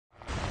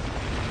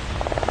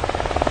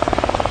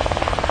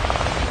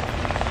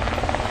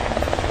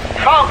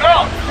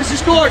This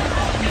is Gordon.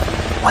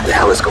 What the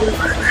hell is going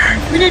on in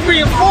there? We need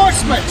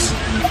reinforcements.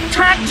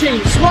 Track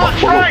teams,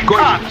 SWAT, Wright,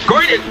 cops.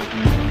 Gordon!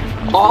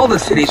 All the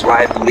city's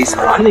riot police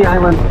are on the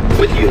island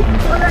with you.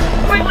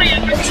 Wait.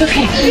 It's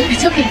okay.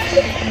 It's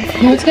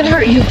okay. No one's gonna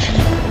hurt you.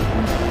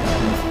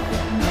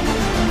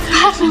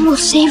 Batman will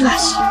save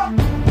us.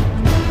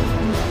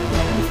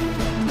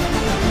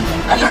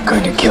 I'm not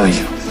going to kill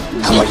you.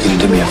 I want you to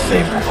do me a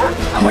favor.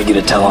 I want you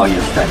to tell all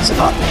your friends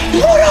about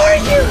me. What are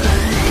you?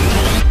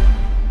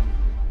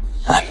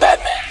 I'm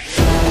Batman.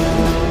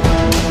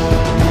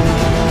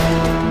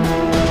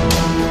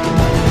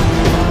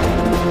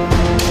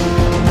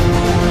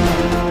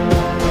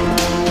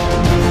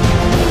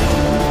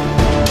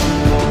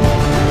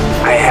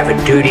 I have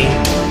a duty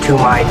to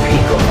my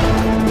people,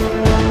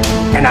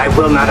 and I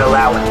will not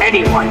allow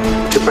anyone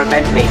to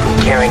prevent me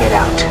from carrying it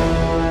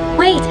out.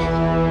 Wait,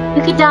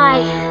 you could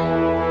die.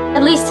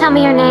 At least tell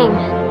me your name.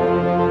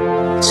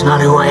 It's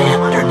not who I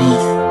am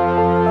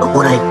underneath, but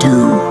what I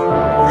do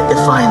that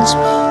defines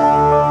me.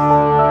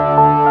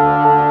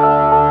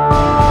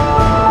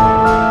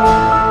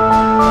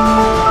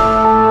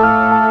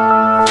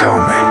 Tell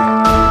me.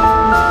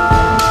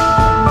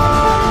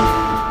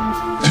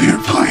 Do you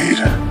bleed?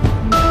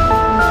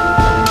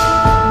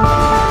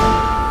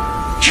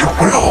 You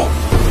will.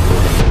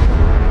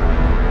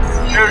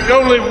 There's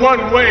only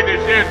one way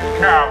this ends,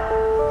 Cal.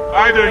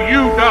 Either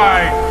you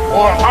die,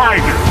 or I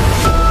do.